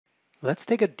Let's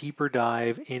take a deeper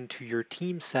dive into your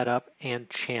team setup and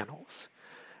channels.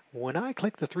 When I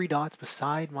click the three dots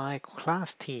beside my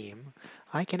class team,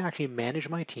 I can actually manage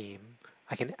my team.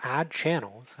 I can add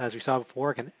channels. As we saw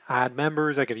before, I can add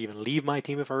members. I could even leave my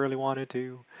team if I really wanted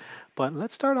to. But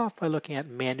let's start off by looking at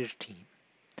manage team.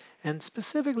 And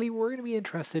specifically, we're going to be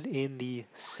interested in the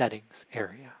settings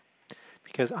area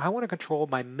because I want to control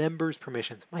my members'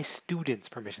 permissions, my students'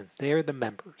 permissions. They're the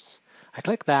members. I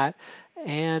click that,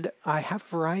 and I have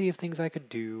a variety of things I could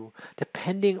do.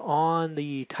 Depending on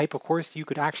the type of course, you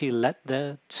could actually let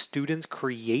the students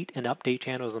create and update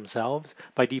channels themselves.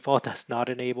 By default, that's not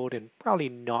enabled and probably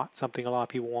not something a lot of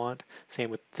people want.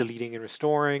 Same with deleting and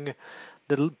restoring.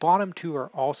 The bottom two are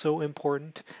also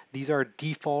important. These are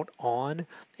default on.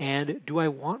 And do I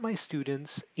want my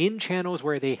students in channels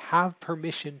where they have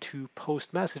permission to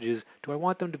post messages? Do I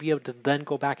want them to be able to then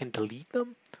go back and delete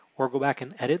them or go back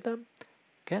and edit them?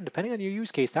 Again, depending on your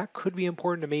use case, that could be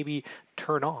important to maybe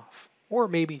turn off or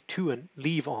maybe to and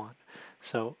leave on.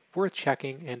 So worth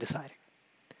checking and deciding.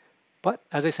 But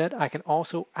as I said, I can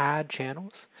also add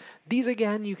channels. These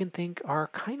again, you can think are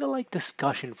kind of like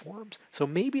discussion forums. So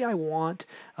maybe I want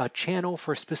a channel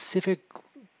for a specific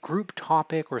group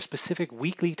topic or a specific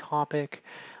weekly topic.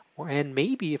 And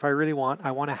maybe if I really want,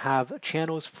 I want to have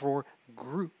channels for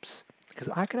groups because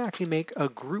I can actually make a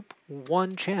group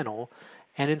one channel.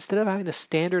 And instead of having the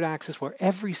standard access where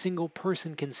every single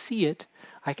person can see it,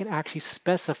 I can actually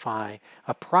specify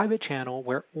a private channel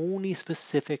where only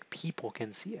specific people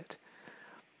can see it.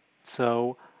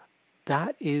 So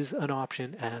that is an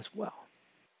option as well.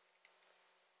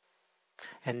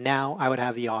 And now I would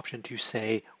have the option to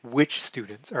say which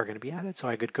students are going to be added. So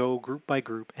I could go group by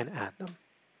group and add them.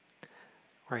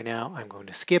 Right now I'm going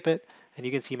to skip it, and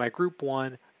you can see my group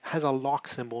one has a lock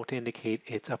symbol to indicate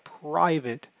it's a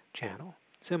private channel,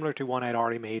 similar to one I'd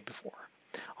already made before.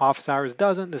 Office hours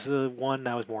doesn't. This is one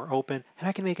that was more open, and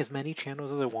I can make as many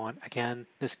channels as I want. Again,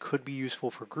 this could be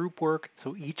useful for group work,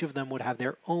 so each of them would have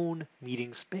their own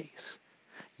meeting space.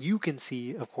 You can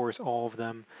see, of course, all of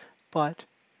them, but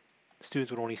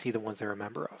students would only see the ones they're a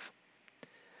member of.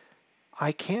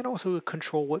 I can also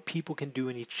control what people can do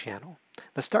in each channel.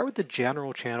 Let's start with the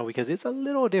general channel because it's a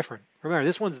little different. Remember,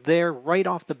 this one's there right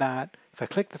off the bat. If I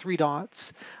click the three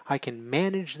dots, I can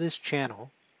manage this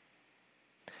channel,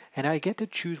 and I get to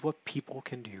choose what people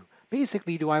can do.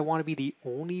 Basically, do I want to be the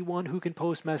only one who can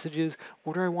post messages,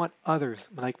 or do I want others,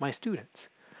 like my students?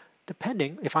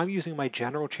 Depending, if I'm using my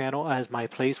general channel as my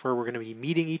place where we're going to be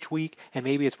meeting each week, and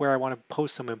maybe it's where I want to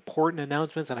post some important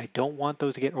announcements and I don't want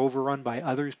those to get overrun by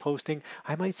others posting,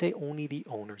 I might say only the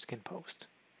owners can post.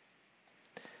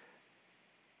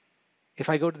 If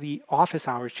I go to the office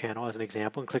hours channel as an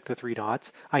example and click the three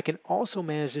dots, I can also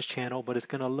manage this channel, but it's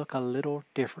going to look a little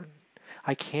different.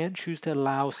 I can choose to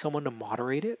allow someone to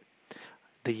moderate it.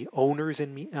 The owners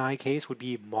in my case would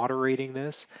be moderating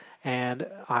this, and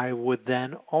I would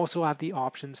then also have the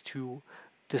options to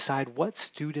decide what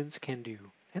students can do.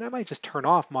 And I might just turn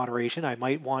off moderation. I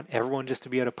might want everyone just to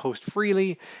be able to post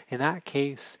freely. In that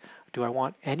case, do I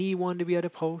want anyone to be able to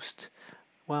post?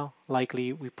 Well,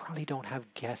 likely we probably don't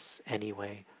have guests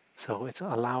anyway. So it's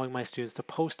allowing my students to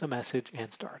post a message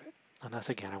and start it. Unless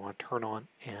again, I want to turn on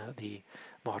the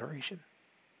moderation.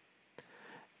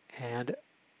 And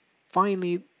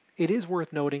finally, it is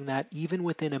worth noting that even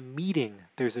within a meeting,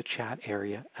 there's a chat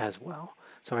area as well.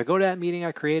 So if I go to that meeting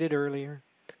I created earlier,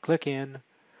 click in,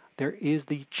 there is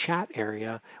the chat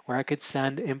area where I could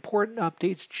send important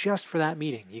updates just for that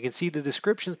meeting. You can see the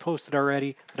descriptions posted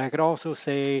already, but I could also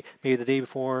say maybe the day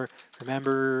before,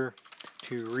 remember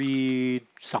to read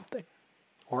something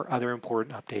or other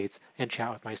important updates and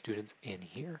chat with my students in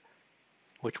here,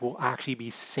 which will actually be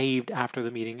saved after the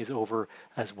meeting is over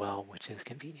as well, which is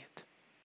convenient.